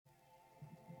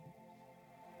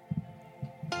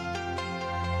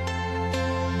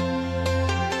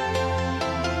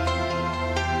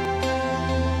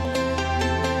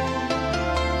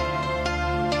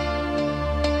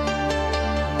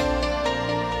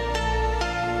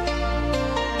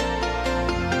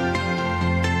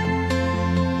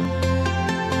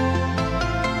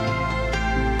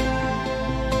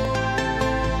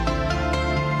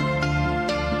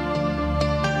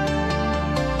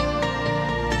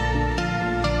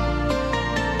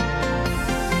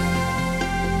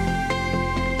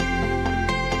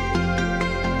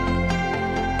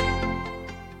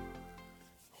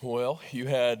you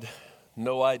had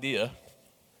no idea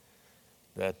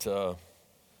that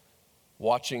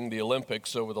watching the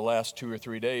Olympics over the last 2 or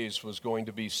 3 days was going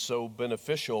to be so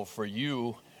beneficial for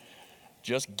you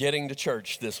just getting to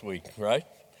church this week, right?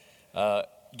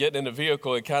 Getting in the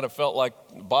vehicle, it kind of felt like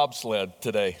bobsled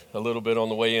today a little bit on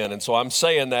the way in. And so I'm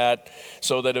saying that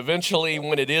so that eventually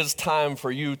when it is time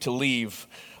for you to leave,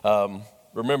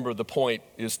 remember the point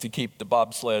is to keep the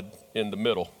bobsled in the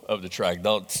middle of the track.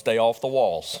 Don't stay off the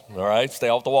walls, all right? Stay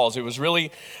off the walls. It was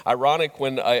really ironic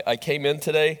when I came in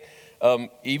today.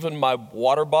 Even my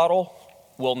water bottle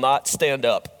will not stand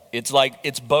up. It's like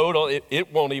it's bowed on,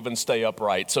 it won't even stay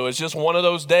upright. So it's just one of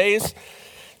those days.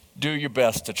 Do your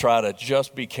best to try to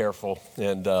just be careful.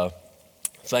 And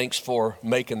thanks for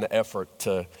making the effort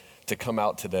to come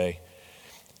out today.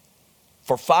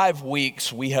 For 5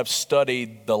 weeks, we have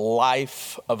studied the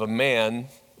life of a man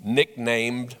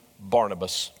nicknamed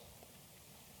Barnabas.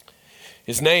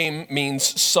 His name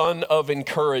means son of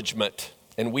encouragement,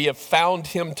 and we have found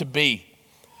him to be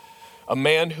a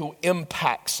man who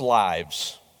impacts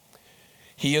lives.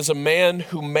 He is a man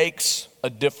who makes a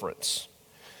difference.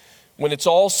 When it's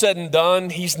all said and done,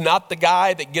 he's not the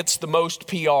guy that gets the most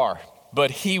PR,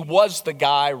 but he was the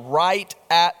guy right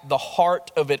at the heart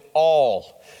of it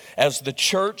all as the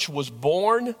church was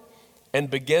born and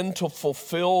began to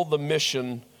fulfill the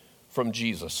mission from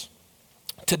Jesus.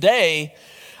 Today,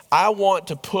 I want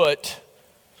to put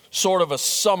sort of a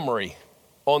summary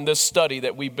on this study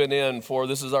that we've been in for,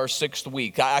 this is our 6th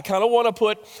week. I kind of want to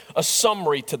put a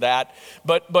summary to that,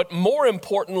 but more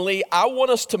importantly, I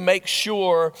want us to make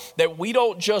sure that we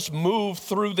don't just move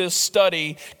through this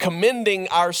study commending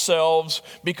ourselves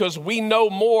because we know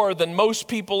more than most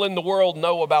people in the world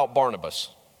know about Barnabas.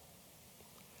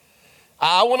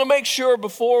 I want to make sure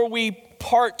before we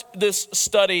part this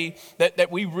study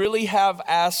that we really have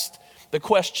asked the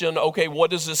question, okay, what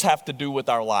does this have to do with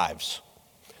our lives?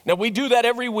 Now, we do that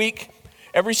every week.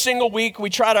 Every single week,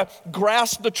 we try to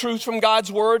grasp the truth from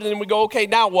God's word, and then we go, okay,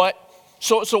 now what?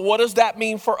 So what does that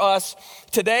mean for us?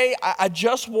 Today, I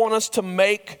just want us to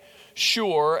make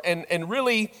sure, and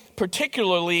really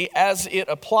particularly as it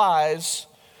applies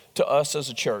to us as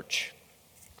a church.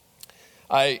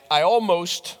 I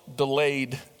almost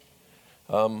delayed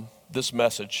this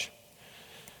message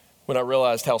when I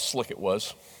realized how slick it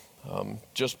was,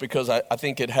 just because I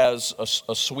think it has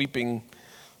a sweeping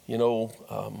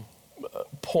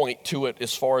point to it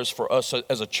as far as for us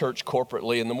as a church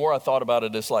corporately. And the more I thought about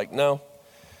it, it's like, no,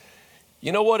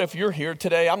 you know what, if you're here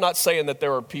today, I'm not saying that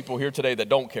there are people here today that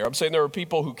don't care. I'm saying there are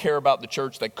people who care about the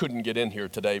church that couldn't get in here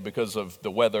today because of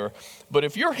the weather. But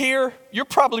if you're here, you're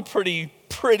probably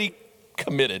pretty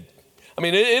committed. I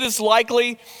mean, it is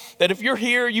likely that if you're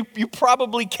here, you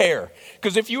probably care.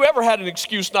 Because if you ever had an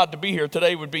excuse not to be here,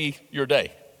 today would be your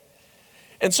day.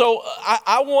 And so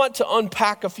I want to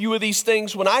unpack a few of these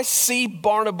things. When I see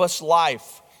Barnabas'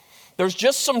 life, there's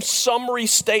just some summary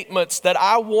statements that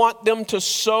I want them to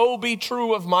so be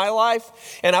true of my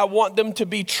life, and I want them to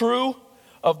be true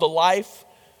of the life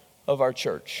of our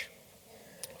church.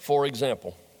 For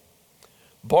example,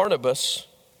 Barnabas,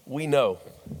 we know,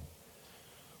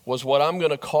 was what I'm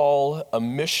going to call a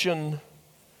mission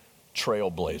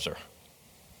trailblazer.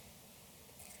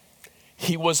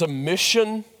 He was a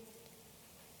mission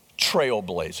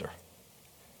trailblazer.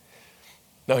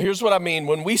 Now, here's what I mean.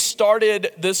 When we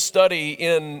started this study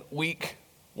in week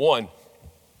 1,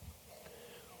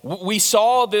 we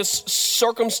saw this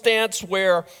circumstance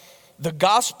where the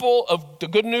gospel of the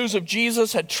good news of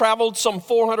Jesus had traveled some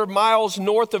 400 miles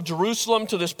north of Jerusalem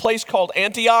to this place called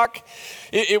Antioch.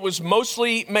 It was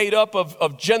mostly made up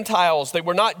of Gentiles. They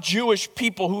were not Jewish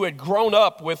people who had grown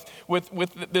up with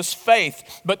this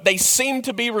faith, but they seemed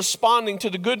to be responding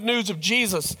to the good news of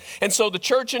Jesus. And so the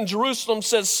church in Jerusalem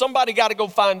says, somebody got to go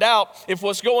find out if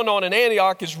what's going on in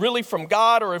Antioch is really from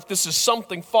God or if this is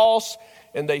something false.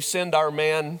 And they send our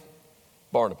man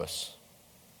Barnabas.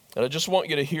 And I just want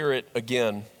you to hear it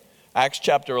again. Acts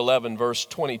chapter 11, verse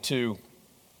 22.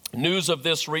 News of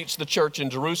this reached the church in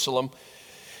Jerusalem,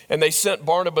 and they sent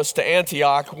Barnabas to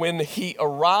Antioch. When he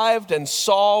arrived and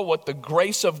saw what the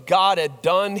grace of God had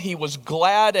done, he was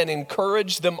glad and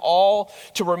encouraged them all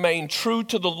to remain true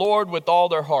to the Lord with all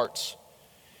their hearts.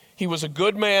 He was a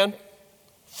good man,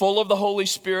 full of the Holy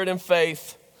Spirit and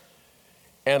faith,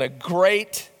 and a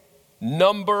great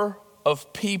number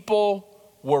of people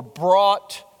were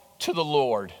brought to the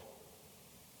Lord.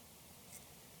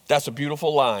 That's a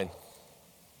beautiful line.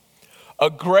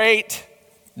 A great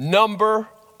number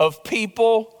of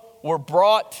people were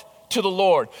brought to the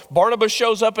Lord. Barnabas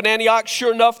shows up in Antioch.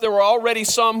 Sure enough, there were already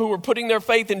some who were putting their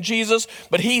faith in Jesus,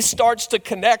 but he starts to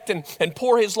connect and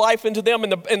pour his life into them.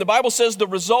 And the Bible says the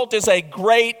result is a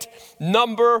great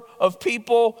number of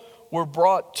people were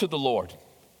brought to the Lord.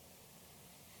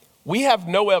 We have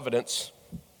no evidence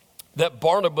that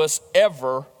Barnabas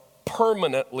ever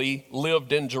permanently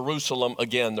lived in Jerusalem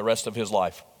again the rest of his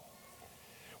life.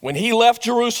 When he left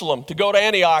Jerusalem to go to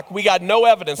Antioch, we got no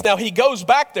evidence. Now, he goes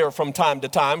back there from time to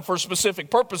time for specific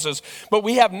purposes, but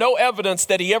we have no evidence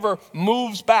that he ever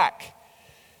moves back.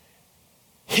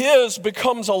 His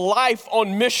becomes a life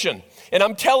on mission. And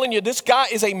I'm telling you, this guy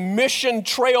is a mission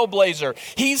trailblazer.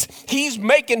 He's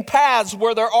making paths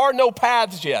where there are no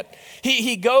paths yet.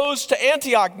 He goes to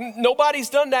Antioch.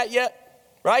 Nobody's done that yet.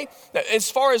 Right? As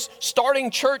far as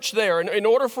starting church there, in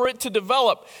order for it to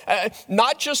develop,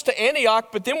 not just to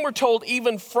Antioch, but then we're told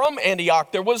even from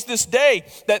Antioch, there was this day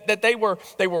that they were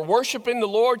worshiping the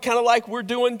Lord, kind of like we're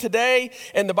doing today.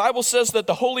 And the Bible says that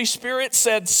the Holy Spirit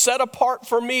said, "Set apart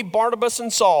for me Barnabas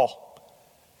and Saul."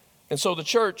 And so the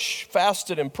church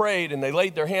fasted and prayed, and they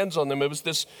laid their hands on them. It was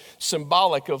this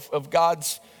symbolic of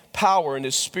God's power and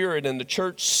His Spirit, and the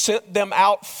church sent them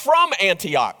out from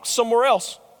Antioch, somewhere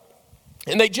else.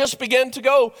 And they just began to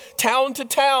go town to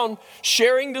town,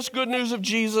 sharing this good news of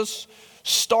Jesus,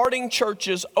 starting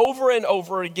churches over and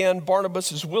over again.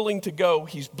 Barnabas is willing to go.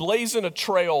 He's blazing a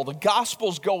trail. The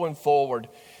gospel's going forward.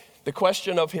 The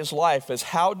question of his life is,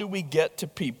 how do we get to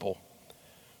people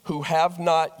who have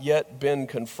not yet been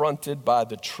confronted by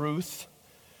the truth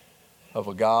of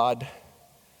a God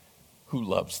who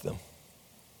loves them?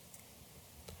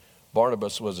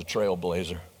 Barnabas was a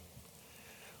trailblazer.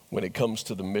 When it comes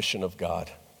to the mission of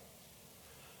God,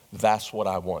 that's what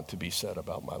I want to be said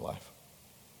about my life.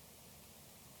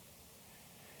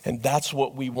 And that's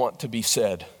what we want to be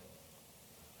said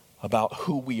about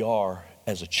who we are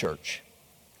as a church.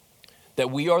 That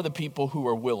we are the people who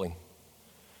are willing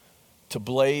to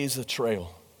blaze a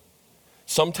trail,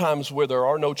 sometimes where there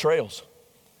are no trails,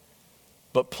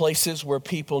 but places where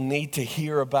people need to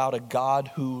hear about a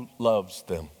God who loves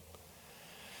them.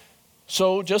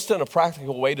 So just in a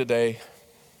practical way today,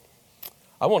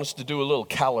 I want us to do a little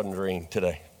calendaring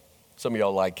today. Some of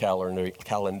y'all like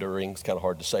calendaring. It's kind of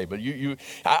hard to say, but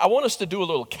I want us to do a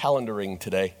little calendaring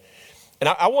today. And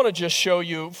I want to just show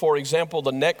you, for example,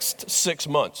 the next 6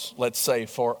 months, let's say,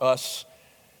 for us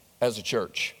as a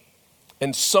church.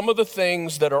 And some of the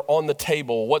things that are on the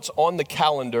table, what's on the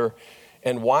calendar,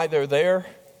 and why they're there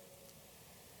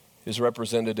is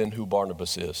represented in who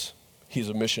Barnabas is. He's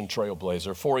a mission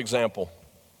trailblazer. For example,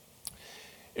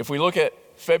 if we look at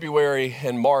February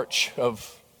and March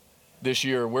of this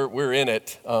year, we're in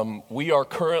it. We are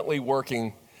currently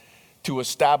working to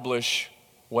establish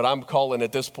what I'm calling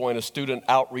at this point a student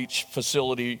outreach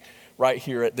facility right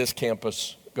here at this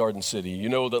campus, Garden City. You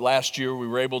know that last year we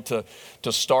were able to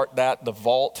start the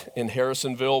vault in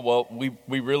Harrisonville. Well,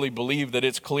 we really believe that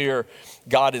it's clear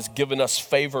God has given us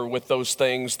favor with those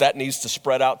things. That needs to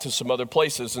spread out to some other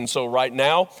places. And so right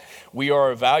now we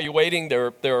are evaluating.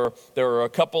 There are a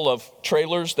couple of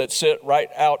trailers that sit right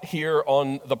out here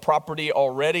on the property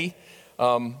already.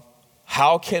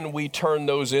 How can we turn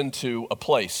those into a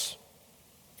place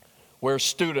where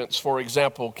students, for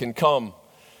example, can come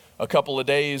a couple of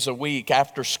days a week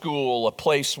after school, a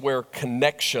place where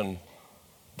connection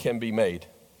can be made?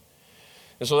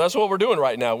 And so that's what we're doing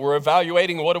right now. We're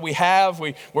evaluating what do we have.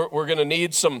 We're going to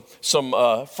need some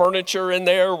furniture in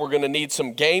there. We're going to need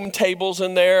some game tables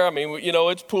in there. I mean, you know,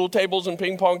 it's pool tables and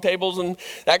ping pong tables and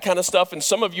that kind of stuff. And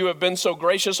some of you have been so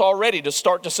gracious already to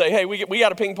start to say, hey, we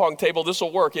got a ping pong table. This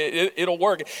will work. It'll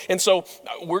work. And so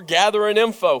we're gathering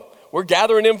info.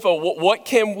 What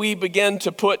can we begin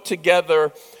to put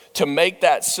together to make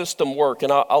that system work?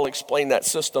 And I'll explain that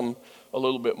system a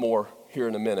little bit more here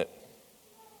in a minute.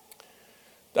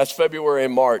 That's February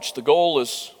and March. The goal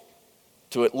is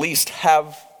to at least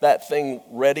have that thing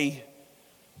ready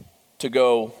to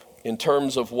go in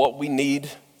terms of what we need,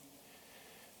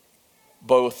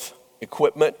 both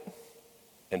equipment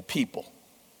and people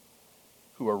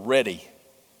who are ready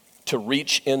to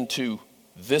reach into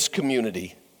this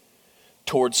community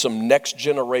towards some next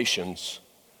generations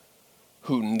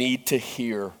who need to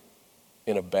hear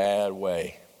in a bad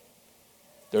way,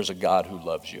 there's a God who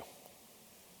loves you.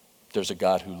 There's a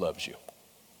God who loves you.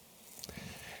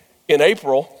 In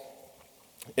April,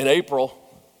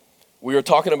 we were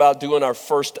talking about doing our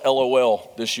first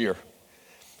LOL this year.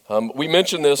 We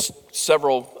mentioned this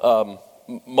several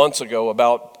months ago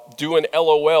about doing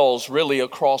LOLs really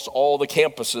across all the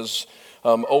campuses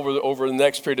over the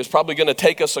next period. It's probably going to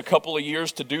take us a couple of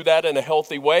years to do that in a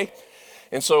healthy way.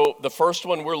 And so the first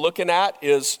one we're looking at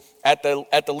is at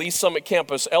the Lee Summit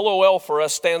campus. LOL for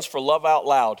us stands for Love Out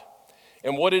Loud.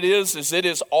 And what it is it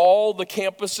is all the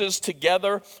campuses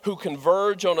together who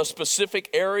converge on a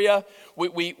specific area.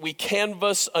 We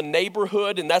canvass a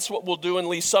neighborhood, and that's what we'll do in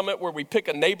Lee Summit, where we pick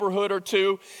a neighborhood or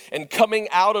two. And coming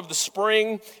out of the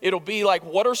spring, it'll be like,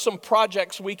 what are some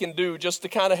projects we can do just to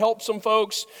kind of help some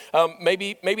folks?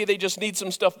 Maybe they just need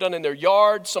some stuff done in their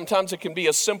yard. Sometimes it can be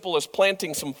as simple as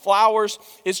planting some flowers.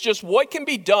 It's just what can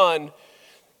be done,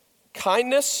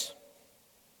 kindness,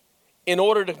 in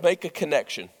order to make a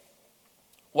connection.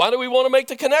 Why do we want to make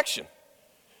the connection?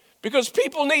 Because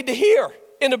people need to hear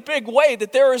in a big way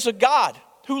that there is a God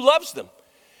who loves them.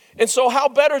 And so how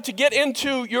better to get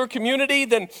into your community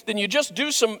than you just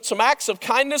do some acts of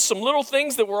kindness, some little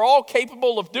things that we're all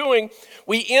capable of doing.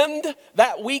 We end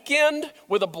that weekend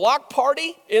with a block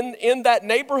party in that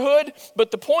neighborhood.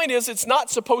 But the point is, it's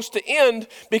not supposed to end,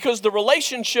 because the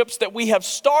relationships that we have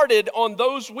started on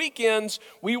those weekends,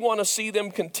 we want to see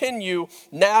them continue.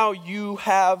 Now you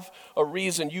have a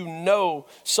reason, you know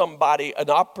somebody, an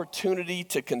opportunity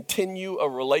to continue a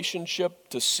relationship,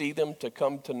 to see them, to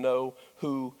come to know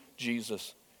who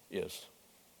Jesus is.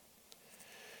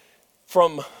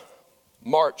 From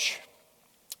March,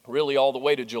 really all the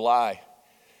way to July,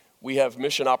 we have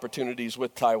mission opportunities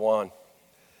with Taiwan.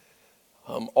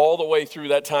 All the way through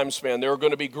that time span, there are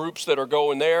going to be groups that are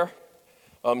going there.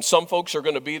 Some folks are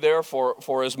going to be there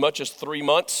for as much as 3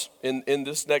 months in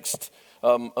this next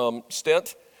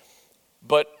stint.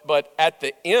 But at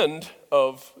the end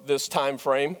of this time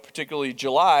frame, particularly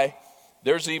July,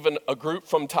 there's even a group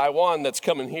from Taiwan that's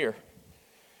coming here.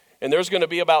 And there's going to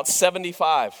be about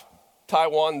 75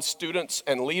 Taiwan students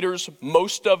and leaders.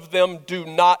 Most of them do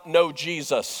not know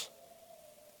Jesus.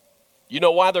 You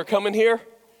know why they're coming here?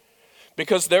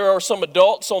 Because there are some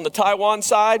adults on the Taiwan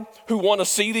side who want to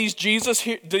see these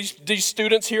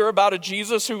students hear about a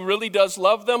Jesus who really does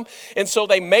love them. And so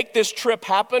they make this trip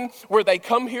happen where they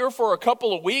come here for a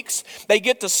couple of weeks. They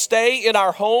get to stay in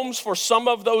our homes for some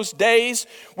of those days.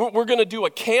 We're going to do a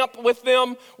camp with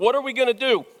them. What are we going to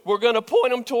do? We're going to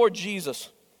point them toward Jesus.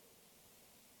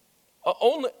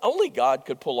 Only God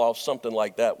could pull off something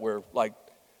like that, where like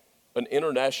an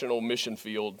international mission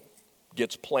field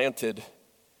gets planted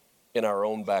in our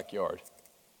own backyard.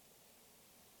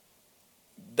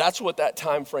 That's what that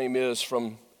time frame is,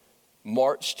 from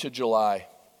March to July.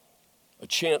 A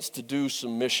chance to do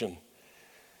some mission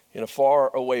in a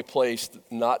far away place,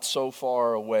 not so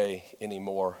far away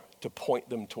anymore, to point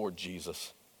them toward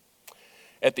Jesus.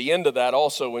 At the end of that,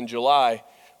 also in July,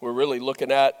 we're really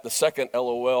looking at the second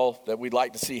LOL that we'd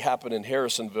like to see happen in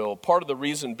Harrisonville. Part of the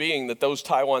reason being that those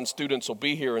Taiwan students will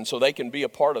be here, and so they can be a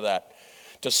part of that,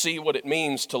 to see what it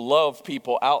means to love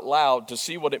people out loud, to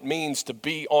see what it means to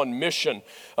be on mission.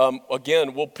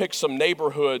 Again, we'll pick some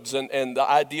neighborhoods, and the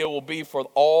idea will be for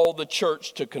all the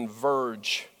church to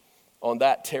converge on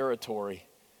that territory.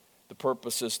 The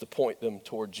purpose is to point them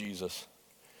toward Jesus.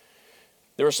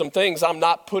 There are some things I'm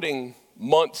not putting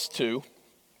months to.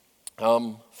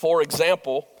 For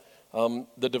example,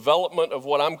 the development of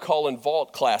what I'm calling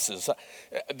vault classes.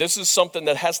 This is something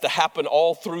that has to happen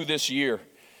all through this year.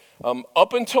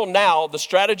 Up until now, the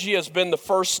strategy has been the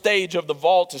first stage of the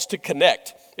vault is to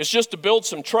connect. It's just to build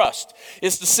some trust.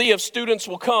 It's to see if students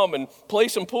will come and play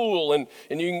some pool and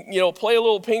you play a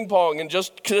little ping pong and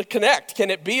just connect. Can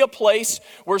it be a place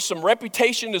where some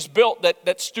reputation is built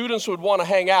that students would want to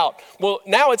hang out? Well,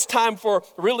 now it's time for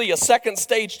really a second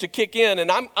stage to kick in, and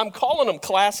I'm calling them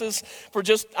classes for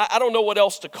just, I don't know what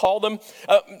else to call them.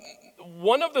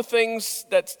 One of the things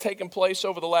that's taken place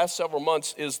over the last several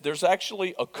months is there's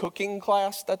actually a cooking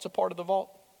class that's a part of the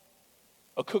vault.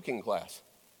 A cooking class.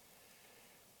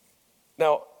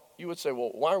 Now, you would say, well,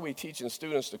 why are we teaching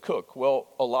students to cook? Well,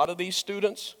 a lot of these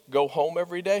students go home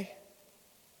every day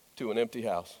to an empty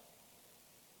house.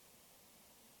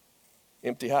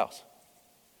 Empty house.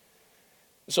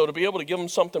 So to be able to give them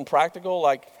something practical,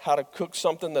 like how to cook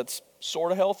something that's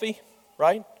sort of healthy,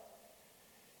 right?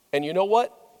 And you know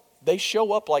what? They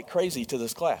show up like crazy to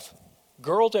this class.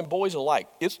 Girls and boys alike.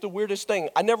 It's the weirdest thing.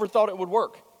 I never thought it would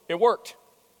work. It worked.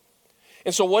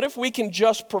 And so what if we can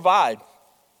just provide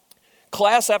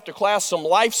class after class some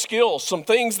life skills, some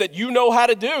things that you know how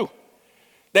to do,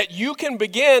 that you can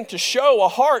begin to show a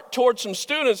heart towards some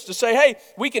students to say, hey,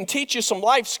 we can teach you some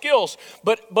life skills.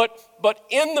 But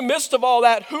in the midst of all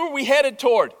that, who are we headed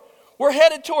toward? We're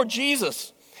headed toward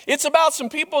Jesus. It's about some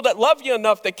people that love you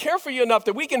enough, that care for you enough,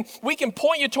 that we can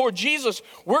point you toward Jesus.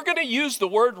 We're going to use the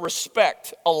word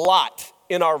respect a lot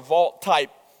in our vault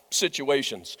type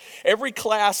situations. Every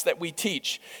class that we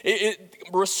teach,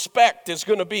 respect is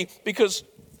going to be, because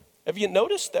Have you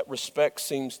noticed that respect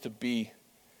seems to be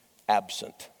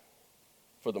absent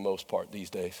for the most part these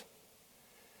days?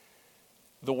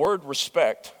 The word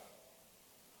respect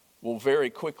will very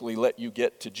quickly let you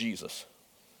get to Jesus.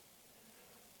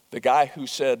 The guy who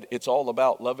said it's all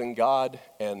about loving God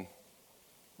and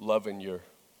loving your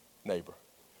neighbor.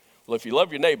 Well, if you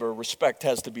love your neighbor, respect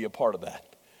has to be a part of that.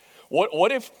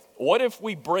 What if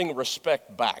we bring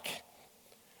respect back?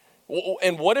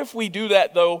 And what if we do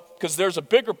that, though, because there's a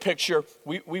bigger picture.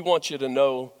 We want you to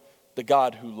know the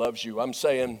God who loves you. I'm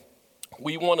saying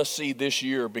we want to see this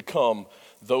year become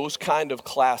those kind of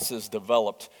classes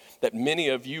developed that many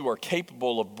of you are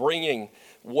capable of bringing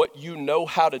what you know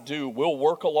how to do. We'll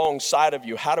work alongside of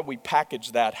you. How do we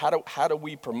package that? How do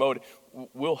we promote it?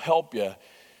 We'll help you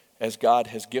as God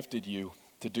has gifted you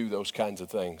to do those kinds of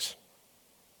things.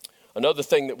 Another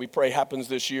thing that we pray happens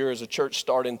this year is a church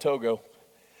start in Togo.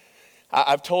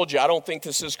 I've told you, I don't think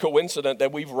this is coincident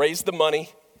that we've raised the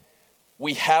money.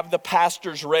 We have the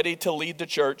pastors ready to lead the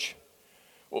church.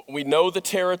 We know the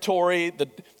territory.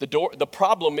 The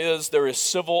problem is there is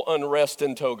civil unrest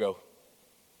in Togo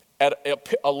at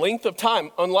a length of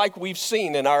time unlike we've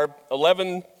seen in our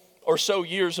 11 or so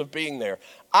years of being there.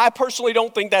 I personally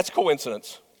don't think that's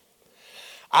coincidence.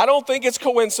 I don't think it's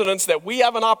coincidence that we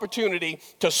have an opportunity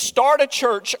to start a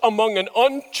church among an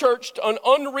unchurched, an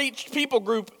unreached people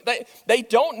group. They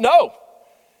don't know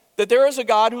that there is a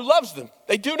God who loves them.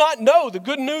 They do not know the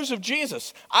good news of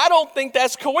Jesus. I don't think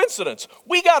that's coincidence.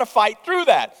 We got to fight through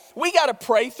that. We got to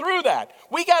pray through that.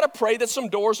 We got to pray that some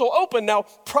doors will open. Now,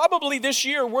 probably this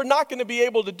year, we're not going to be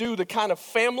able to do the kind of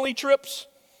family trips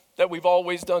that we've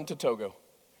always done to Togo.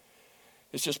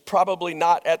 It's just probably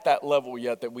not at that level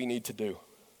yet that we need to do.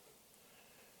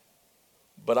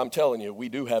 But I'm telling you, we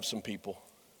do have some people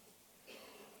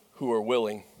who are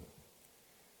willing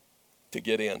to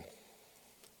get into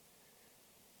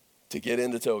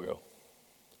Togo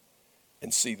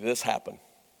and see this happen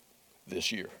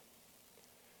this year.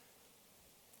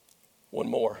 One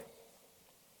more.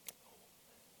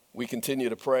 We continue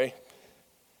to pray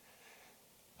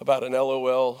about an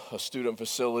LOL, a student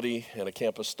facility, and a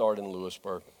campus start in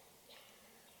Lewisburg.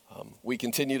 We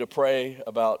continue to pray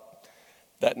about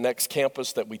that next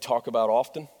campus that we talk about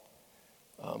often.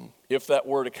 If that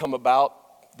were to come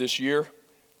about this year,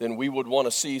 then we would want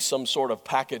to see some sort of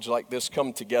package like this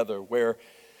come together where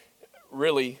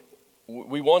really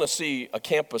we want to see a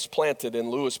campus planted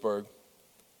in Lewisburg,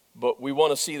 but we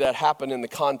want to see that happen in the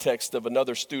context of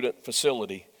another student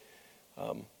facility.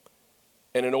 And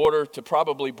in order to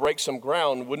probably break some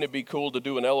ground, wouldn't it be cool to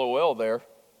do an LOL there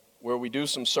where we do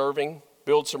some serving,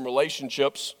 build some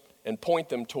relationships, and point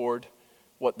them toward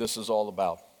what this is all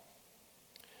about?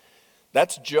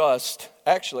 That's just,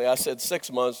 actually I said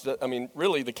 6 months. I mean,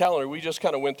 really the calendar, we just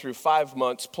kind of went through 5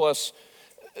 months plus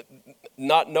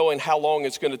not knowing how long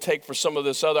it's going to take for some of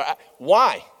this other.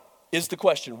 Why is the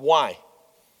question, why?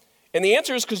 And the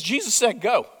answer is because Jesus said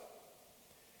go.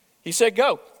 He said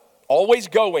go, always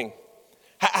going.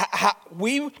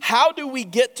 How do we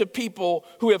get to people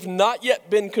who have not yet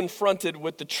been confronted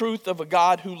with the truth of a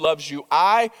God who loves you?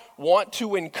 I want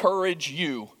to encourage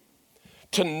you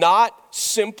to not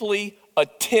simply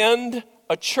attend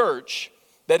a church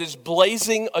that is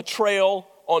blazing a trail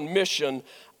on mission.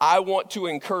 I want to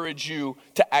encourage you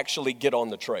to actually get on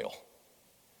the trail.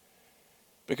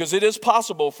 Because it is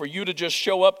possible for you to just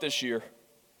show up this year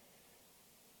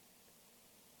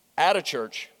at a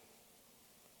church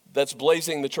that's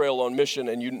blazing the trail on mission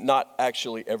and you not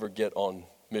actually ever get on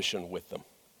mission with them.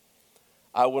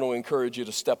 I want to encourage you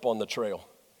to step on the trail.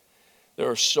 There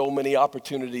are so many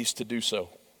opportunities to do so.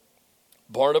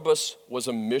 Barnabas was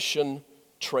a mission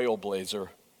trailblazer,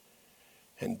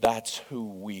 and that's who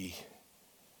we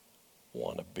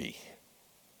want to be.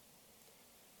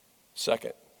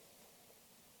 Second,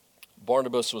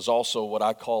 Barnabas was also what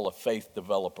I call a faith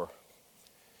developer.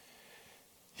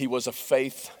 He was a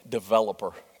faith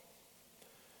developer.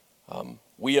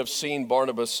 We have seen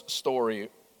Barnabas' story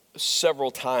several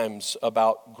times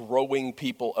about growing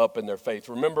people up in their faith.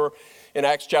 Remember in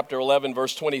Acts chapter 11,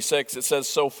 verse 26, it says,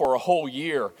 "So for a whole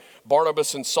year,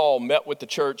 Barnabas and Saul met with the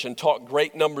church and taught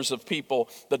great numbers of people.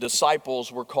 The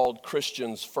disciples were called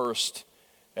Christians first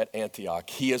at Antioch."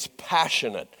 He is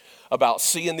passionate about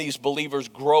seeing these believers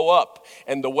grow up.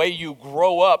 And the way you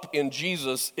grow up in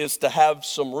Jesus is to have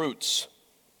some roots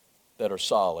that are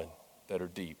solid, that are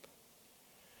deep.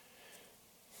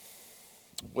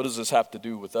 What does this have to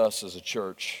do with us as a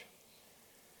church?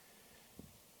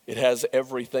 It has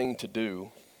everything to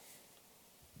do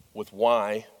with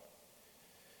why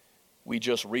we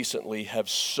just recently have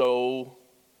so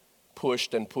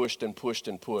pushed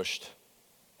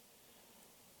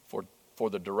for for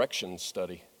the directions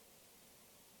study.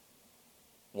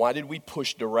 Why did we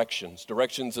push directions?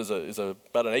 Directions is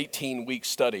about an 18-week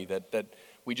study that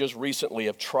we just recently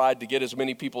have tried to get as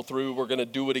many people through. We're going to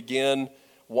do it again.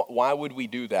 Why would we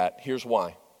do that? Here's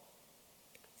why.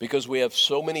 Because we have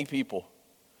so many people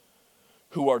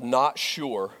who are not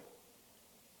sure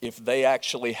if they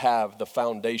actually have the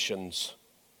foundations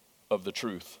of the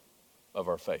truth of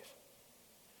our faith.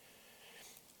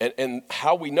 And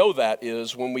how we know that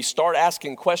is when we start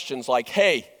asking questions like,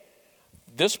 hey,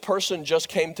 this person just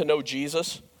came to know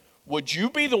Jesus. Would you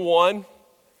be the one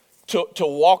to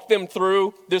walk them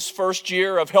through this first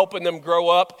year of helping them grow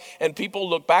up? And people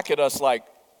look back at us like,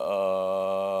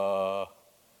 I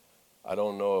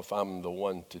don't know if I'm the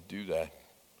one to do that.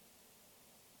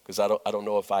 Because I don't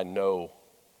know if I know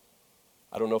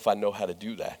how to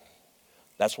do that.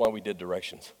 That's why we did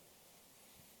directions.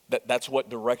 That's what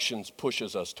directions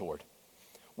pushes us toward.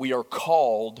 We are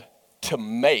called to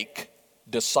make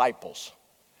disciples.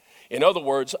 In other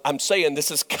words, I'm saying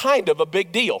this is kind of a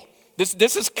big deal.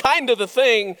 This is kind of the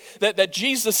thing that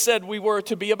Jesus said we were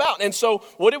to be about. And so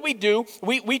what did we do?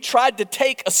 We tried to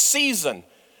take a season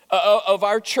of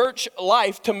our church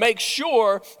life to make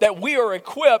sure that we are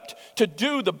equipped to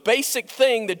do the basic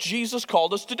thing that Jesus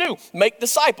called us to do, make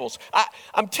disciples.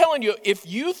 I'm telling you, if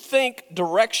you think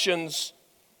directions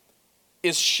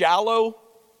is shallow,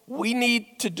 we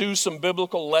need to do some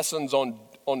biblical lessons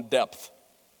on depth.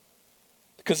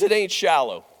 Because it ain't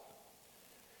shallow.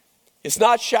 It's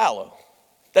not shallow.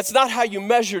 That's not how you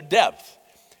measure depth.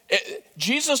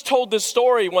 Jesus told this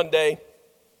story one day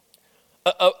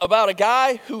about a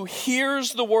guy who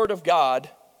hears the word of God,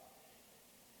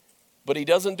 but he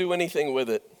doesn't do anything with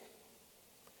it.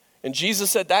 And Jesus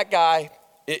said that guy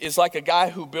is like a guy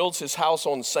who builds his house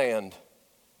on sand.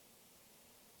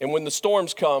 And when the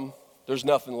storms come, there's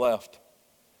nothing left.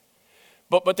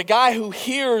 But the guy who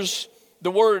hears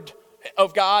the word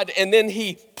of God and then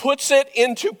he puts it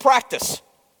into practice.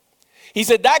 He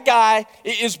said that guy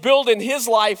is building his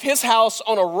life, his house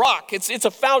on a rock. It's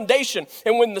a foundation.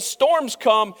 And when the storms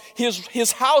come,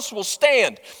 his house will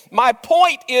stand. My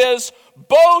point is,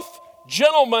 both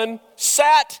gentlemen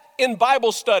sat in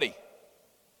Bible study.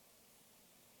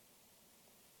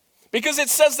 Because it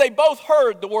says they both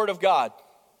heard the word of God.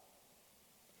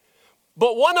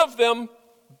 But one of them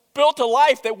built a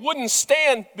life that wouldn't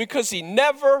stand because he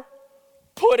never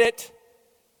put it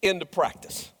into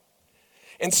practice.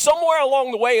 And somewhere along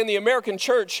the way in the American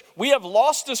church, we have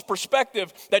lost this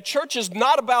perspective that church is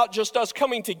not about just us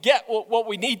coming to get what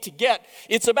we need to get.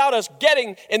 It's about us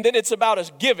getting, and then it's about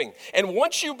us giving. And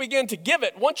once you begin to give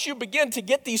it, once you begin to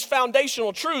get these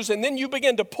foundational truths, and then you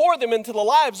begin to pour them into the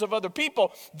lives of other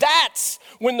people, that's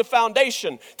when the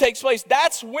foundation takes place.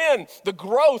 That's when the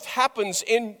growth happens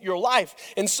in your life.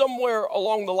 And somewhere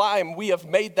along the line, we have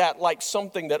made that like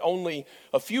something that only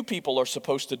a few people are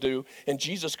supposed to do. And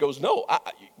Jesus goes, no,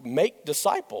 make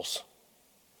disciples.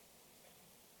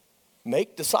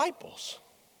 Make disciples.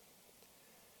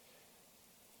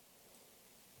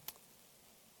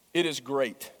 It is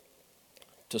great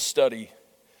to study,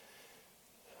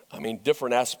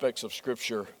 different aspects of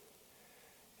Scripture.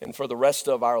 And for the rest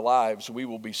of our lives, we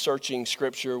will be searching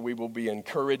Scripture. We will be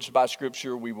encouraged by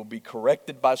Scripture. We will be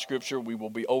corrected by Scripture. We will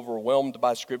be overwhelmed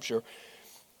by Scripture.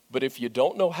 But if you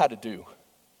don't know how to do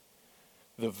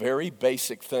the very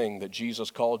basic thing that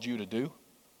Jesus called you to do,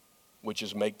 which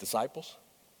is make disciples,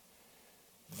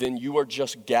 then you are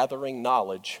just gathering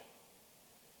knowledge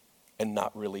and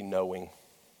not really knowing.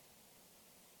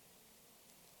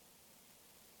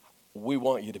 We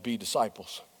want you to be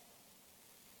disciples.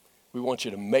 We want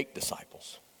you to make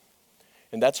disciples.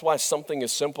 And that's why something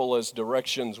as simple as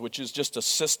directions, which is just a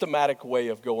systematic way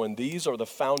of going, these are the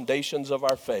foundations of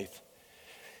our faith.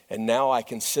 And now I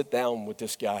can sit down with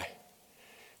this guy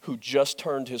who just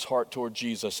turned his heart toward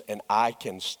Jesus, and I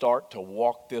can start to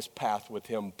walk this path with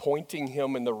him, pointing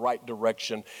him in the right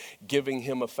direction, giving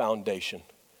him a foundation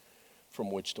from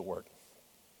which to work.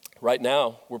 Right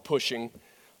now, we're pushing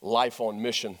life on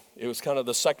mission. It was kind of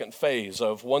the second phase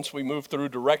of once we move through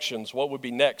directions, what would be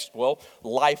next? Well,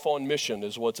 life on mission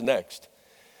is what's next.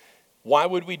 Why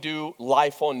would we do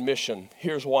life on mission?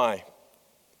 Here's why.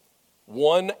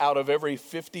 1 out of every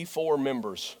 54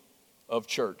 members of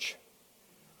church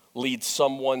leads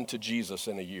someone to Jesus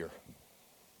in a year.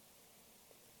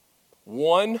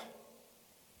 1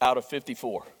 out of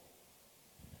 54.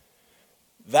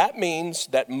 That means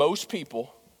that most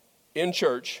people in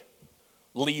church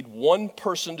lead one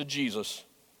person to Jesus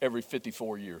every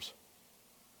 54 years.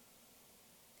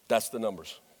 That's the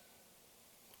numbers.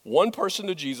 One person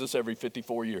to Jesus every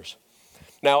 54 years.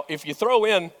 Now, if you throw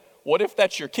in, what if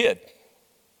that's your kid?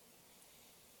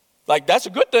 Like, that's a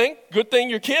good thing. Good thing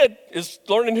your kid is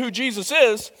learning who Jesus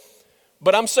is.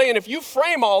 But I'm saying if you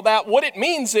frame all that, what it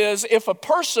means is if a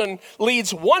person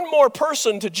leads one more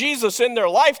person to Jesus in their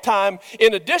lifetime,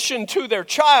 in addition to their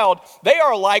child, they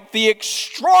are like the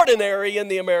extraordinary in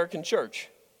the American church.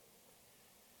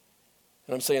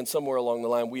 And I'm saying somewhere along the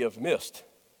line we have missed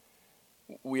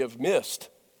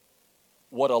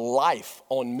what a life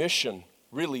on mission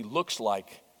really looks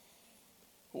like,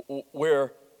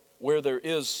 where there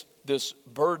is this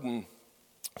burden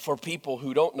for people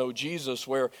who don't know Jesus,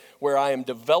 where I am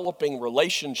developing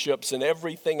relationships in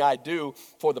everything I do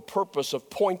for the purpose of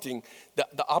pointing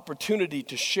the opportunity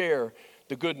to share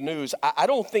the good news. I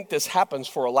don't think this happens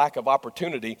for a lack of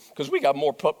opportunity, because we got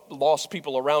more lost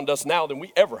people around us now than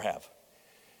we ever have.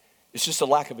 It's just a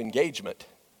lack of engagement.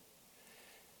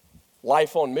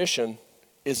 Life on mission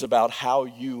is about how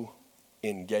you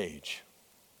engage.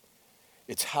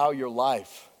 It's how your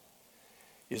life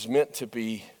is meant to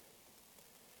be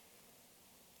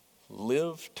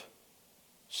lived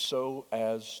so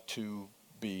as to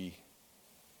be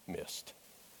missed.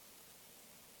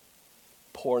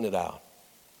 Pouring it out.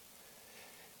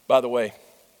 By the way,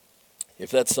 if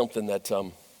that's something that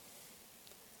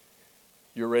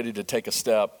you're ready to take a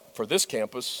step for this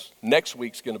campus, next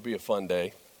week's going to be a fun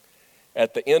day.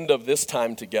 At the end of this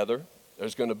time together,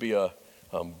 there's going to be a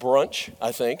brunch,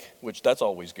 I think, which that's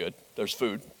always good. There's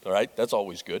food, all right? That's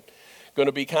always good. Going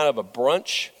to be kind of a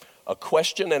brunch, a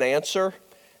question and answer,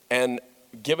 and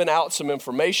giving out some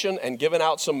information and giving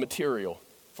out some material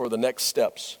for the next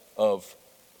steps of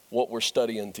what we're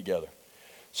studying together.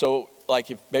 So, like,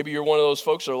 if maybe you're one of those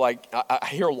folks who are like, I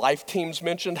hear life teams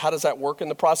mentioned. How does that work in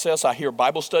the process? I hear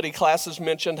Bible study classes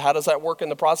mentioned. How does that work in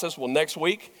the process? Well, next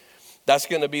week, that's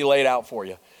going to be laid out for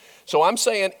you. So I'm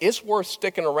saying it's worth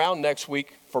sticking around next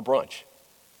week for brunch,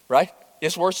 right?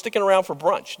 It's worth sticking around for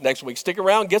brunch next week. Stick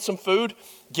around, get some food,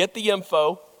 get the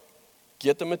info,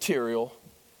 get the material,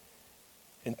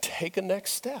 and take a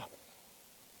next step.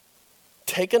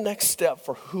 Take a next step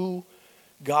for who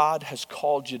God has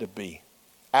called you to be.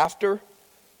 After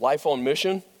Life on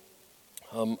Mission,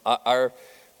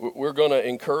 we're going to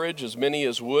encourage as many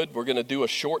as would. We're going to do a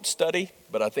short study,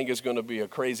 but I think it's going to be a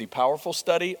crazy powerful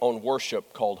study on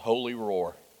worship called Holy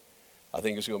Roar. I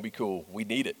think it's going to be cool. We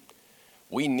need it.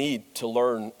 We need to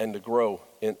learn and to grow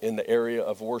in the area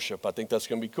of worship. I think that's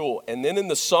going to be cool. And then in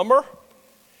the summer,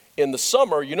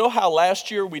 you know how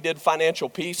last year we did financial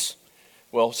peace?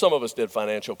 Well, some of us did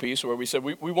financial peace, where we said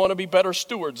we want to be better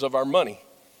stewards of our money.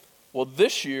 Well,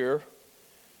 this year,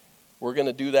 we're going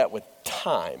to do that with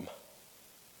time,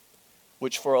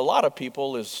 which for a lot of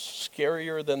people is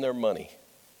scarier than their money.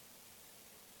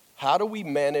 How do we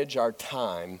manage our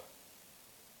time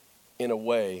in a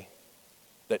way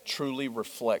that truly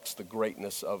reflects the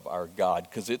greatness of our God?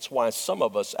 Because it's why some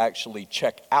of us actually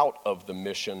check out of the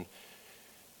mission,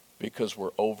 because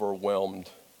we're overwhelmed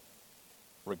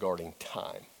regarding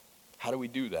time. How do we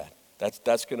do that?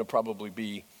 That's going to probably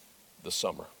be the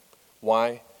summer.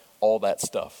 Why? All that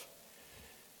stuff.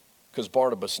 Because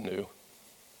Barnabas knew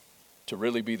to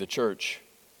really be the church,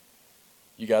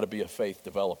 you got to be a faith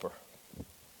developer.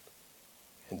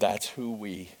 And that's who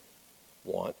we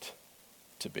want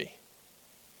to be.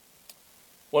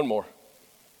 One more.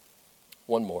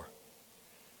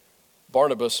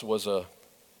 Barnabas was a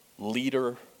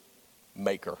leader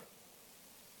maker.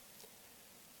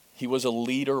 He was a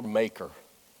leader maker.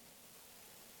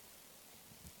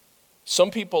 Some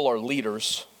people are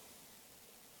leaders.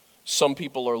 Some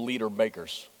people are leader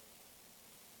makers.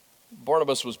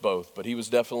 Barnabas was both, but he was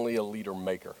definitely a leader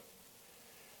maker.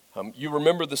 You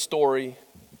remember the story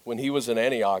when he was in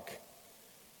Antioch.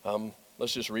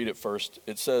 Let's just read it first.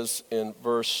 It says in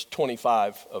verse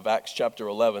 25 of Acts chapter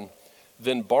 11,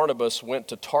 "Then Barnabas went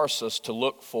to Tarsus to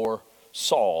look for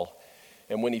Saul,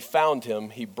 and when he found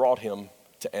him, he brought him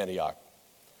to Antioch."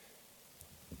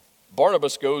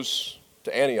 Barnabas goes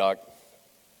to Antioch,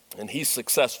 and he's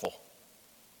successful.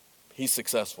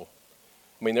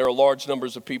 I mean, there are large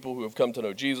numbers of people who have come to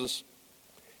know Jesus.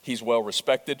 He's well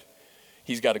respected.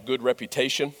 He's got a good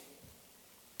reputation.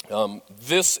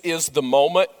 This is the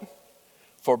moment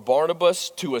for Barnabas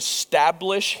to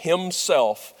establish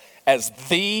himself as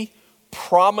the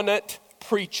prominent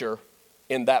preacher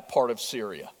in that part of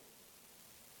Syria.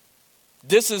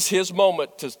 This is his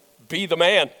moment to be the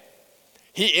man.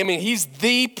 He's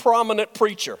the prominent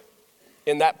preacher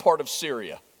in that part of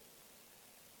Syria.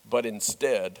 But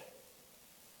instead,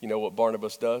 you know what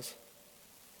Barnabas does?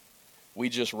 We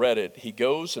just read it. He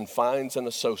goes and finds an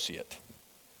associate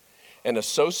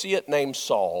named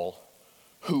Saul,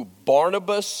 who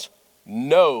Barnabas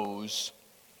knows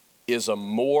is a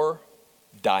more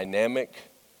dynamic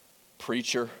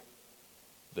preacher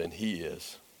than he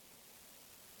is.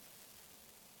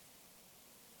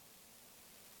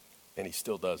 And he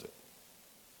still does it.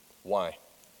 Why?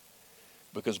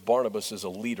 Because Barnabas is a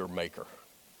leader maker.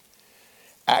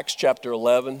 Acts chapter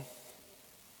 11,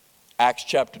 Acts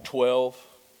chapter 12,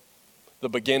 the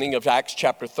beginning of Acts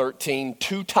chapter 13,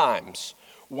 2 times.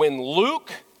 When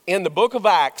Luke in the book of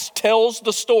Acts tells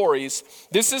the stories,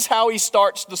 this is how he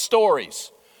starts the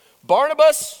stories.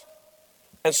 Barnabas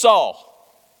and Saul.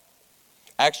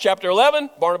 Acts chapter 11,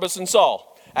 Barnabas and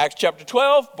Saul. Acts chapter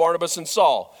 12, Barnabas and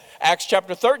Saul. Acts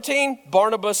chapter 13,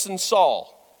 Barnabas and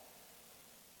Saul.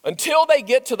 Until they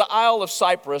get to the Isle of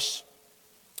Cyprus,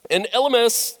 and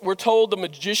Elymas, we're told the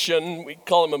magician, we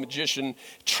call him a magician,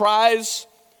 tries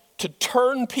to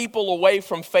turn people away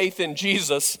from faith in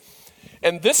Jesus.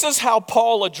 And this is how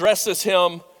Paul addresses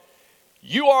him.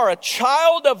 You are a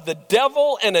child of the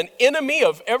devil and an enemy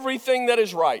of everything that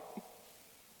is right.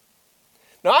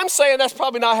 Now I'm saying that's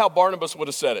probably not how Barnabas would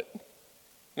have said it. You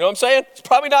know what I'm saying? It's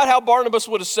probably not how Barnabas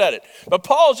would have said it. But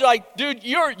Paul's like, dude,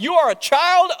 you are a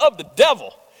child of the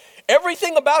devil.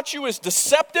 Everything about you is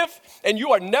deceptive, and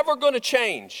you are never going to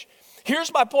change.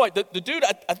 Here's my point. The dude,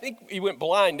 I think he went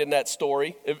blind in that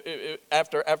story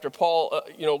after Paul,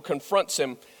 confronts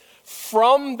him.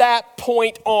 From that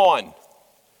point on,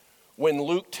 when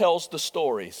Luke tells the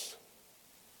stories,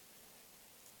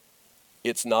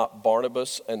 it's not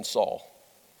Barnabas and Saul.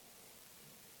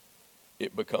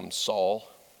 It becomes Saul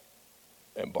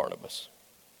and Barnabas.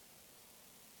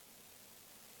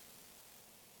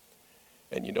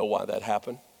 And you know why that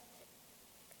happened?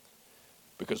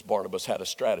 Because Barnabas had a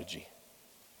strategy.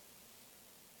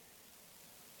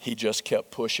 He just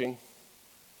kept pushing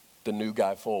the new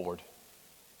guy forward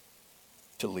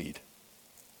to lead.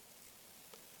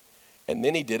 And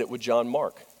then he did it with John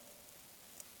Mark.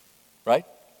 Right?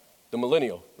 The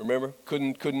millennial, remember?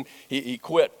 He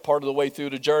quit part of the way through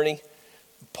the journey.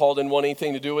 Paul didn't want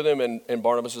anything to do with him, and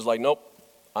Barnabas is like, nope,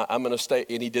 I'm going to stay.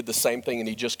 And he did the same thing, and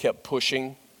he just kept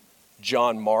pushing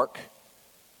John Mark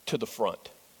to the front.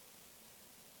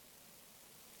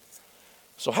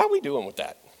 So how are we doing with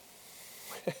that?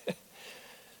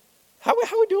 How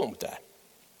are we doing with that?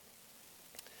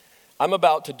 I'm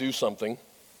about to do something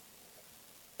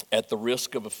at the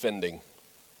risk of offending,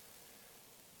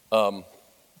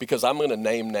 because I'm going to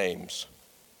name names.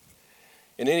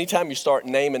 And anytime you start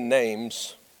naming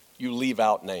names, you leave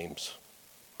out names,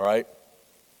 all right?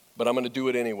 But I'm going to do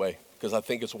it anyway because I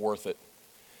think it's worth it.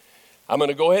 I'm going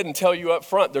to go ahead and tell you up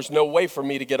front, there's no way for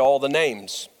me to get all the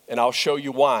names, and I'll show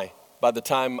you why by the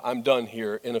time I'm done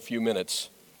here in a few minutes.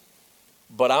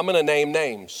 But I'm going to name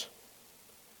names.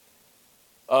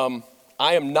 I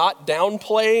am not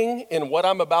downplaying in what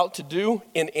I'm about to do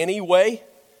in any way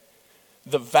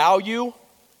the value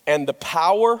and the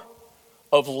power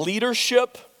of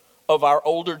leadership of our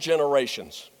older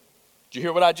generations. Did you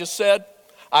hear what I just said?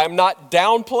 I am not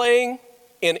downplaying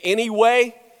in any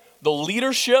way the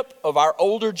leadership of our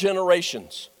older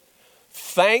generations.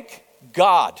 Thank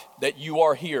God that you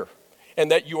are here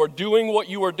and that you are doing what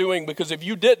you are doing, because if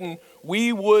you didn't,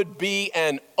 we would be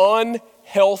an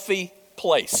unhealthy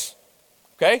place.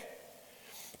 Okay?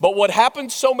 But what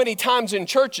happens so many times in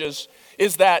churches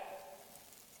is that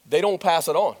they don't pass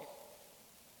it on.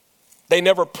 They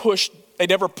never push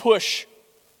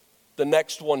the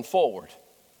next one forward.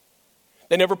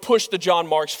 They never push the John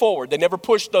Marks forward. They never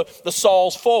push the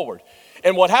Sauls forward.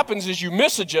 And what happens is you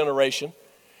miss a generation,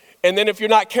 and then if you're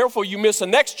not careful, you miss a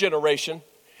next generation.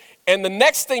 And the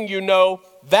next thing you know,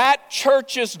 that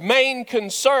church's main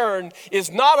concern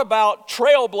is not about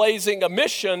trailblazing a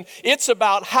mission. It's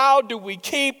about how do we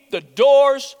keep the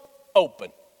doors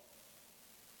open.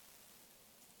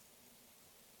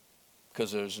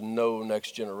 Because there's no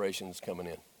next generations coming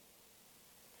in.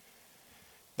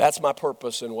 That's my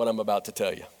purpose in what I'm about to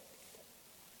tell you.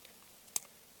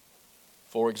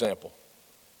 For example,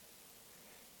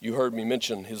 you heard me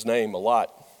mention his name a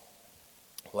lot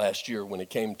last year when it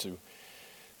came to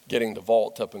getting the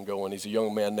vault up and going. He's a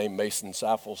young man named Mason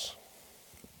Saffels.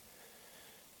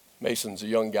 Mason's a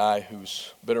young guy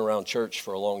who's been around church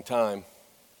for a long time,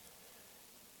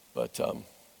 but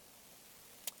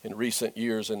in recent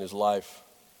years in his life,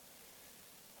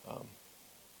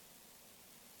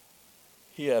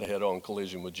 he had a head-on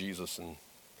collision with Jesus, and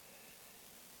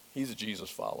he's a Jesus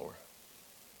follower.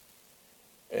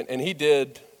 And he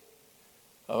did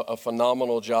a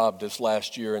phenomenal job this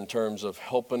last year in terms of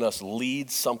helping us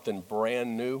lead something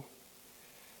brand new,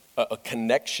 a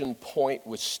connection point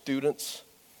with students.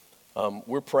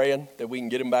 We're praying that we can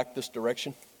get him back this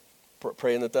direction,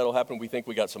 praying that that'll happen. We think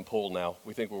we got some pull now.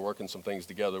 We think we're working some things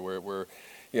together where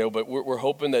But we're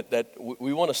hoping that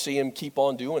we want to see him keep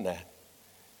on doing that.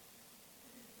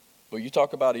 But you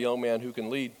talk about a young man who can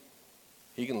lead.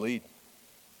 He can lead.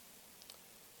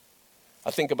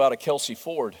 I think about a Kelsey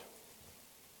Ford.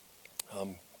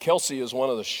 Kelsey is one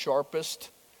of the sharpest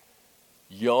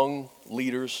young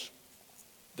leaders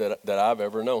that I've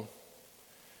ever known.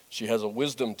 She has a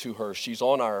wisdom to her. She's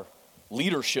on our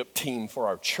leadership team for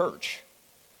our church.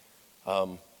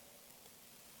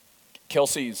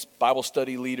 Kelsey's Bible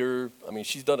study leader. I mean,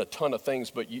 she's done a ton of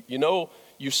things, but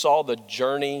you saw the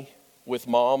Journey with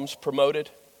Moms promoted.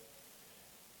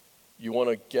 You want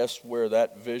to guess where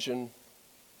that vision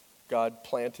God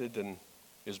planted and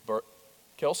is birthed?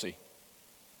 Kelsey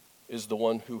is the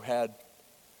one who had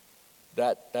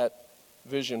that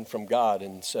vision from God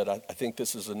and said, I think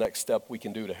this is the next step we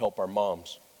can do to help our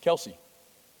moms. Kelsey.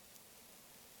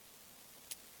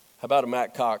 How about a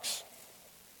Matt Cox?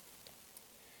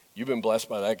 You've been blessed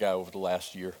by that guy over the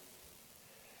last year.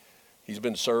 He's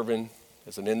been serving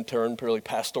as an intern, purely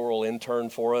pastoral intern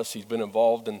for us. He's been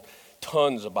involved in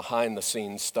tons of behind the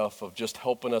scenes stuff of just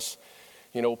helping us,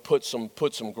 put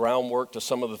some groundwork to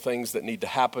some of the things that need to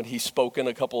happen. He's spoken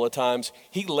a couple of times.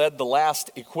 He led the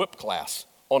last Equip class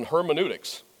on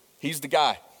hermeneutics. He's the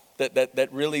guy that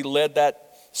really led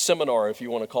that seminar, if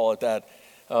you want to call it that.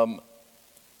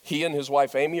 He and his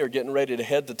wife Amy are getting ready to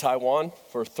head to Taiwan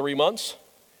for 3 months.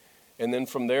 And then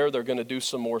from there, they're going to do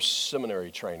some more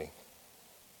seminary training.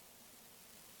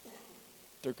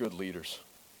 They're good leaders.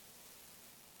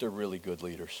 They're really good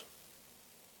leaders.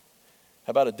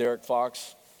 How about a Derek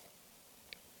Fox?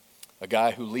 A guy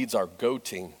who leads our Go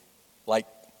team, like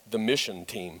the mission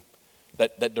team,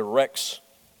 that directs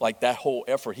like that whole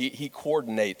effort. He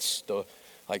coordinates the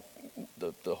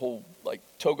whole like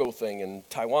Togo thing and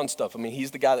Taiwan stuff. I mean, he's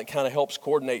the guy that kind of helps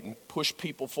coordinate and push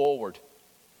people forward.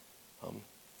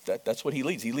 That's what he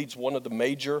leads. He leads one of the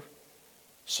major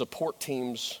support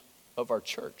teams of our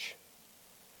church.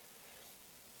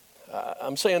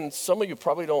 I'm saying some of you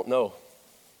probably don't know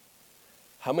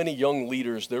how many young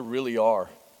leaders there really are.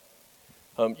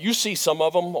 You see some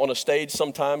of them on a stage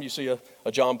sometime. You see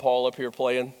a John Paul up here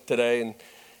playing today,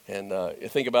 and you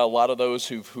think about a lot of those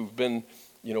who've been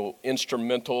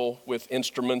instrumental with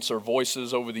instruments or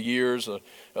voices over the years.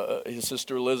 His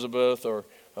sister Elizabeth, or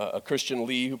a Christian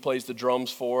Lee who plays the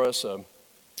drums for us,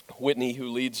 Whitney who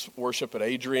leads worship at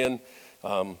Adrian,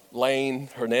 Lane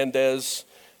Hernandez,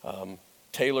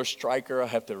 Taylor Stryker. I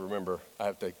have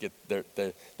to get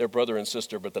their brother and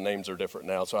sister, but the names are different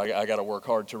now, so I got to work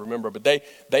hard to remember. But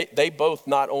they both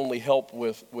not only help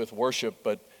with worship,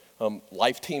 but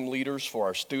life team leaders for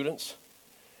our students.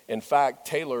 In fact,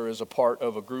 Taylor is a part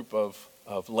of a group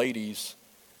of ladies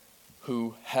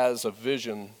who has a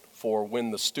vision for when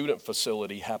the student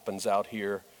facility happens out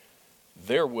here.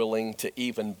 They're willing to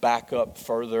even back up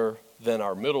further than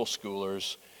our middle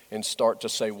schoolers and start to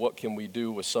say, what can we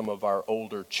do with some of our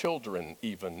older children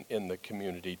even in the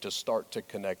community to start to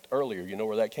connect earlier? You know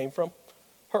where that came from?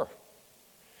 Her.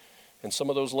 And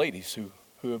some of those ladies who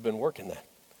have been working that.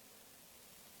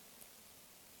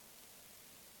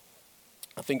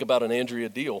 I think about an Andrea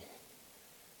Deal,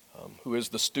 who is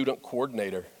the student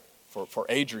coordinator for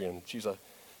Adrian. She's a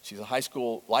high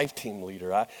school life team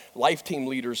leader. Life team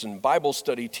leaders and Bible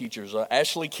study teachers.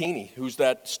 Ashley Keeney, who's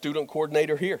that student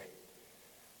coordinator here,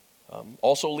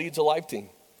 also leads a life team.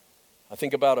 I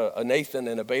think about a Nathan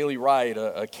and a Bailey Wright,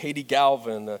 a Katie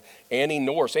Galvin, Annie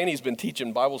Norse. Annie's been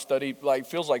teaching Bible study,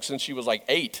 feels like since she was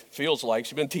 8, feels like.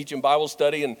 She's been teaching Bible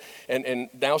study, and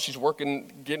now she's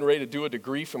getting ready to do a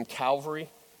degree from Calvary.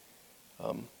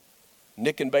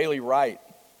 Nick and Bailey Wright,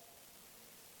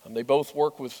 they both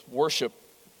work with worship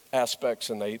aspects,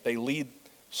 and they lead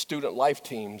student life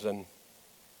teams. And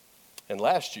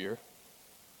last year,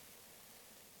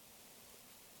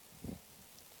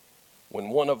 when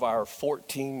one of our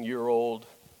 14-year-old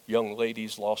young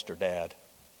ladies lost her dad,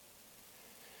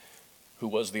 who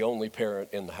was the only parent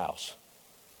in the house,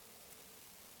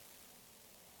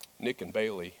 Nick and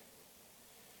Bailey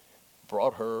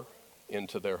brought her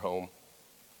into their home,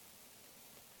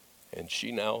 and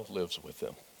she now lives with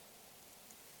them.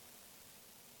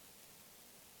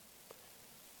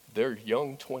 They're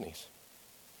young 20s.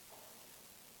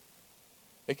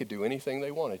 They could do anything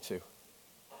they wanted to.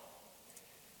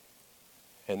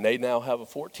 And they now have a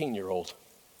 14-year-old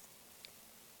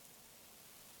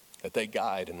that they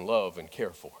guide and love and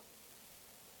care for.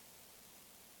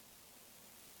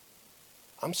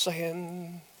 I'm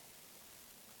saying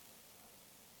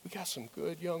we got some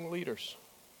good young leaders.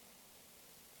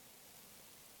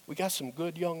 We got some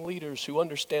good young leaders who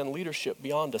understand leadership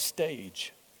beyond a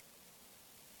stage.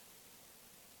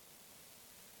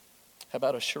 How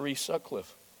about a Cherie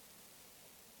Sutcliffe?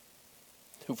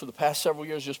 who for the past several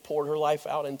years just poured her life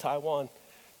out in Taiwan.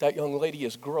 That young lady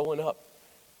is growing up.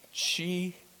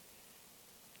 You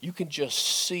can just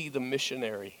see the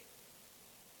missionary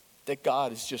that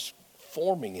God is just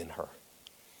forming in her.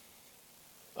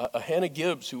 Hannah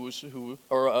Gibbs,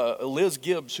 Liz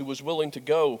Gibbs, who was willing to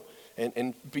go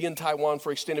and be in Taiwan for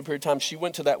an extended period of time. She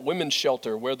went to that women's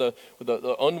shelter where the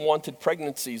unwanted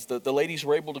pregnancies, the ladies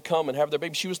were able to come and have their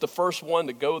baby. She was the first one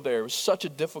to go there. It was such a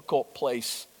difficult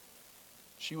place.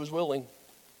 She was willing.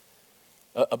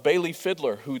 A Bailey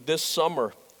Fiddler, who this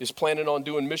summer is planning on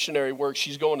doing missionary work.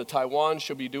 She's going to Taiwan.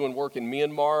 She'll be doing work in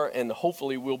Myanmar, and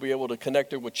hopefully we'll be able to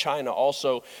connect her with China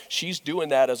also. She's doing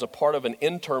that as a part of an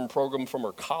intern program from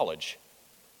her college.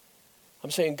 I'm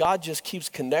saying God just keeps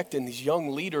connecting these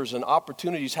young leaders and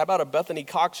opportunities. How about a Bethany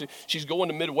Cox? She's going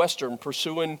to Midwestern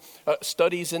pursuing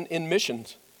studies in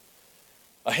missions.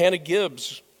 A Hannah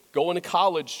Gibbs going to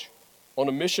college on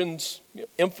a missions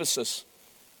emphasis.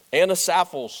 Anna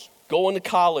Saffels going to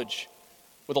college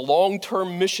with a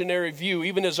long-term missionary view.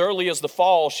 Even as early as the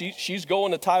fall, she's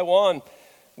going to Taiwan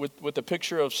with the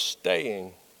picture of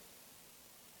staying.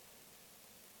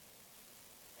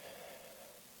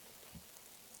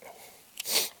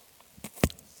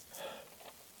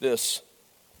 This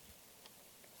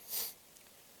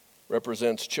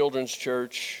represents Children's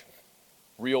Church,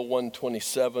 Real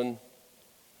 127,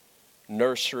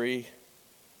 Nursery.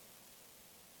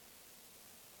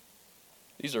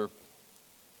 These are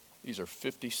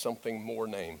 50-something more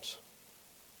names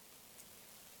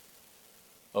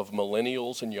of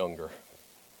millennials and younger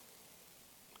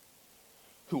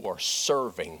who are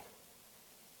serving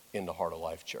in the Heart of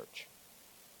Life Church.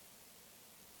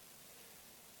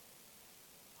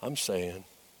 I'm saying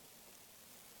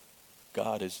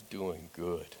God is doing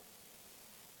good.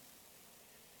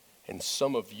 And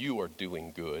some of you are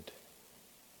doing good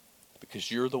because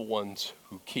you're the ones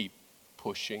who keep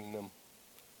pushing them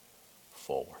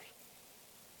forward.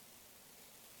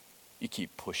 You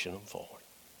keep pushing them forward.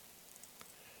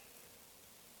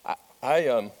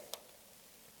 I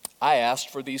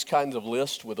asked for these kinds of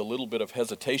lists with a little bit of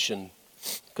hesitation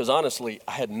because honestly,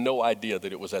 I had no idea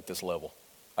that it was at this level.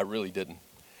 I really didn't.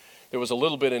 There was a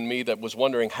little bit in me that was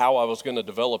wondering how I was going to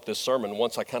develop this sermon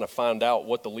once I kind of found out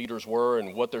what the leaders were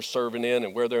and what they're serving in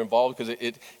and where they're involved, because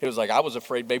it was like I was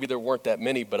afraid maybe there weren't that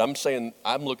many, but I'm saying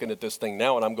I'm looking at this thing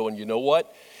now and I'm going, you know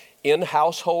what? In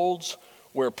households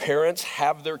where parents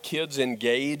have their kids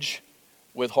engage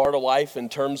with Heart of Life in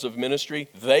terms of ministry,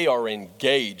 they are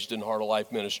engaged in Heart of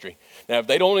Life ministry. Now, if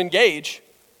they don't engage,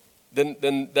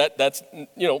 then that's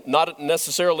not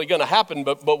necessarily going to happen.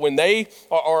 But when they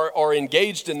are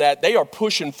engaged in that, they are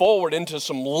pushing forward into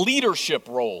some leadership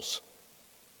roles.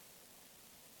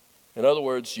 In other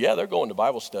words, yeah, they're going to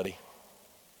Bible study,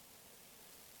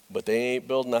 but they ain't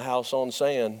building a house on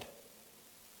sand.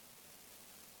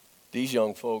 These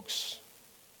young folks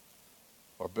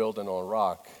are building on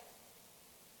rock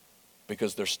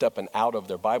because they're stepping out of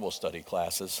their Bible study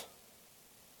classes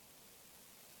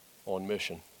on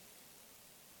mission.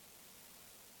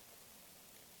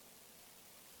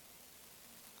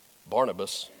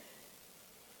 Barnabas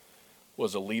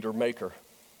was a leader maker.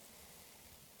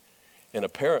 And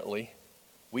apparently,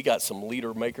 we got some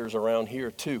leader makers around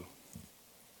here too.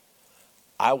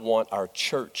 I want our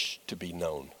church to be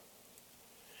known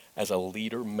as a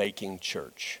leader-making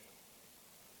church.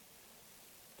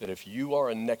 That if you are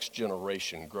a next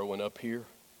generation growing up here,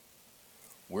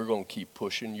 we're going to keep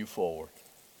pushing you forward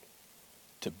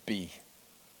to be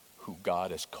who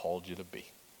God has called you to be.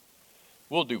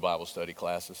 We'll do Bible study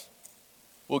classes.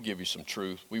 We'll give you some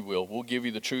truth. We will. We'll give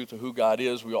you the truth of who God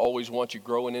is. We always want you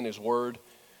growing in His Word,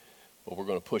 but we're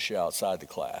going to push you outside the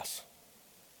class.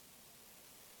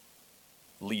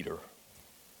 Leader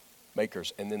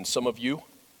makers. And then some of you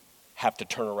have to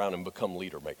turn around and become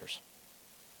leader makers.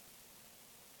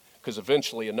 Because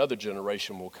eventually another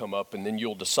generation will come up and then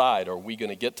you'll decide, are we going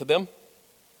to get to them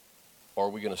or are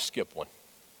we going to skip one?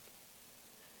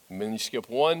 And then you skip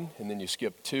one and then you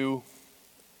skip two.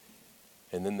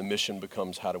 And then the mission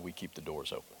becomes, how do we keep the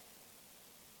doors open?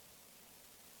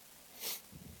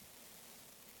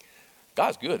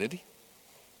 God's good, isn't He?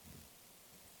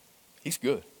 He's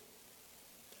good.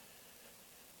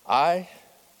 I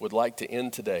would like to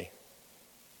end today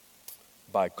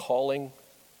by calling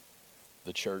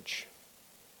the church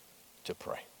to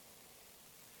pray.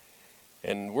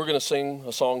 And we're going to sing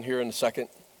a song here in a second.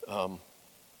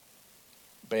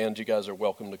 Band, you guys are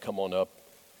welcome to come on up.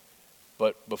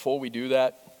 But before we do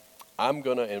that, I'm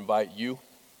going to invite you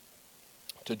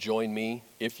to join me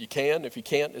if you can. If you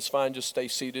can't, it's fine. Just stay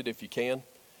seated if you can.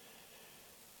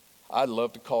 I'd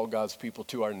love to call God's people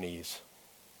to our knees.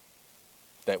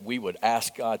 that we would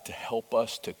ask God to help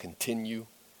us to continue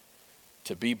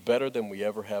to be better than we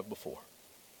ever have before.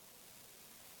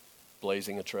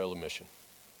 Blazing a trail of mission,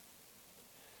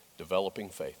 developing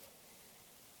faith,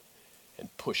 and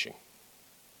pushing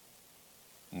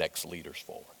next leaders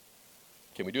forward.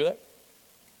 Can we do that?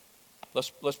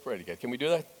 Let's pray together. Can we do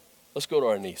that? Let's go to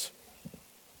our knees.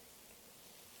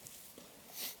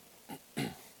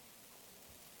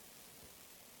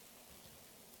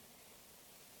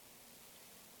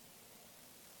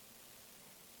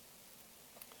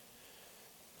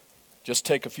 Just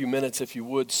take a few minutes, if you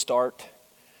would, start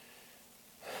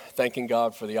thanking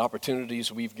God for the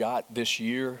opportunities we've got this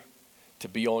year to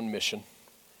be on mission.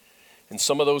 And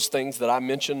some of those things that I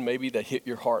mentioned, maybe that hit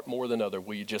your heart more than others,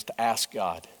 will you just ask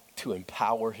God to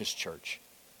empower his church?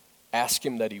 Ask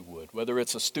him that he would. Whether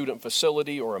it's a student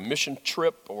facility or a mission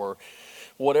trip or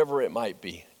whatever it might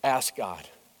be, ask God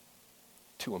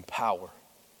to empower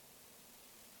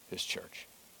his church.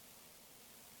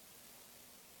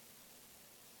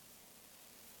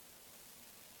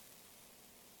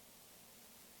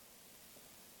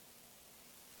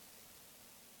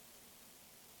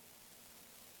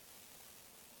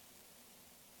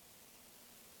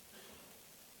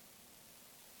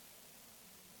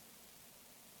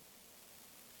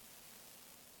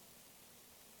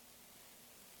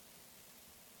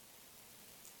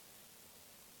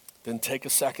 Then take a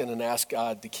second and ask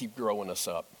God to keep growing us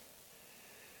up.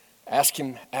 Ask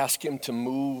him to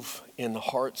move in the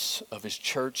hearts of his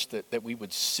church, that we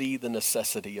would see the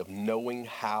necessity of knowing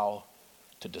how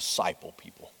to disciple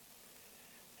people.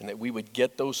 And that we would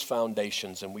get those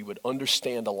foundations and we would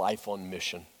understand a life on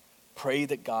mission. Pray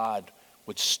that God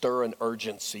would stir an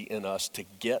urgency in us to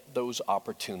get those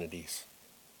opportunities,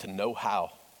 to know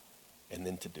how, and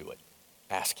then to do it.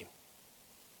 Ask him.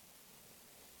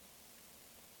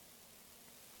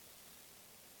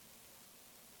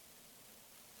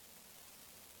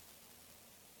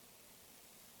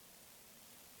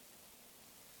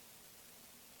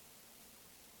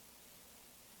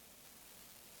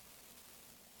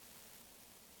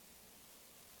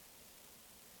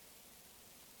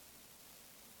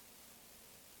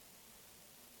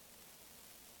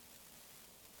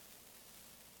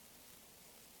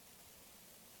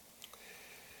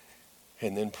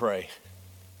 And then pray.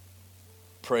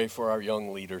 Pray for our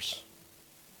young leaders.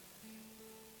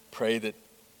 Pray that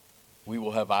we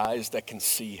will have eyes that can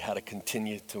see how to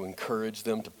continue to encourage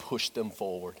them, to push them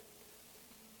forward.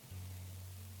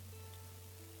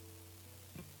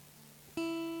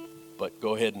 But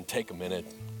go ahead and take a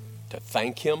minute to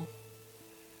thank him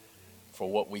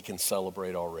for what we can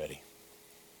celebrate already.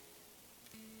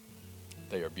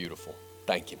 They are beautiful.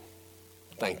 Thank him.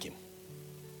 Thank him.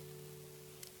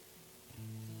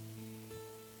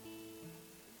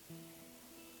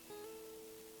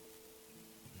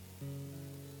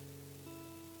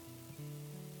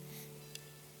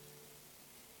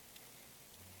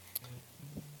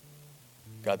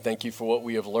 God, thank you for what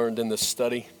we have learned in this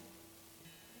study.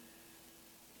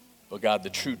 But God, the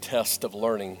true test of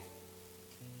learning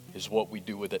is what we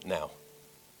do with it now.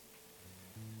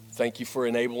 Thank you for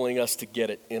enabling us to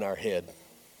get it in our head.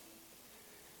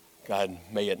 God,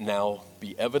 may it now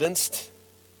be evidenced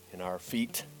in our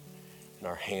feet, in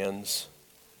our hands,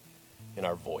 in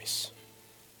our voice.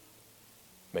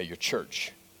 May your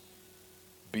church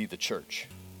be the church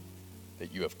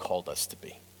that you have called us to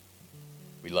be.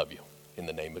 We love you. In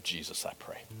the name of Jesus, I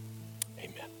pray.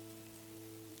 Amen.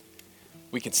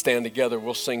 We can stand together.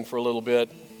 We'll sing for a little bit.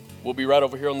 We'll be right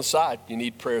over here on the side. You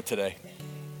need prayer today.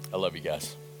 I love you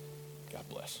guys. God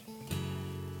bless.